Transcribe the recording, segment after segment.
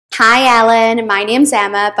Hi Ellen, my name's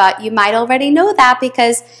Emma, but you might already know that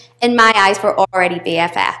because in my eyes we're already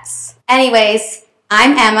BFFs. Anyways,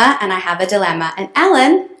 I'm Emma and I have a dilemma, and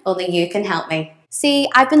Ellen, only you can help me. See,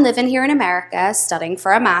 I've been living here in America studying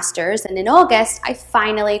for a master's, and in August I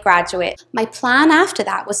finally graduate. My plan after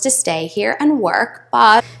that was to stay here and work,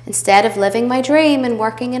 but instead of living my dream and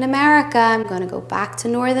working in America, I'm going to go back to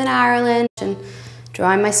Northern Ireland and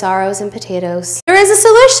drown my sorrows in potatoes. There is a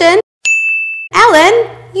solution.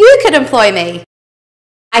 Ellen, you could employ me.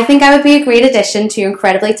 I think I would be a great addition to your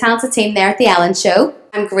incredibly talented team there at the Ellen Show.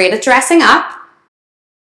 I'm great at dressing up.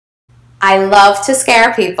 I love to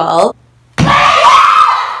scare people.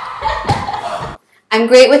 I'm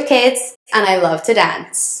great with kids and I love to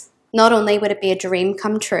dance. Not only would it be a dream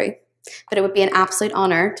come true, but it would be an absolute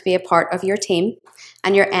honour to be a part of your team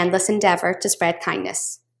and your endless endeavour to spread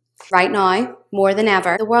kindness. Right now, more than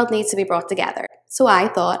ever, the world needs to be brought together. So I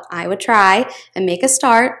thought I would try and make a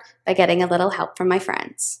start by getting a little help from my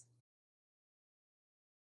friends.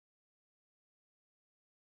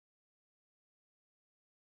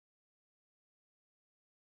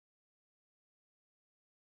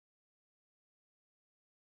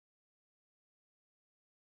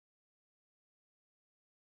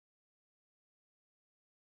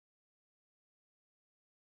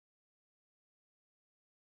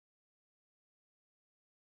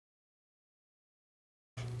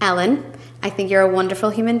 Ellen, I think you're a wonderful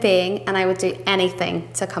human being and I would do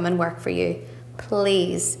anything to come and work for you.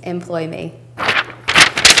 Please employ me.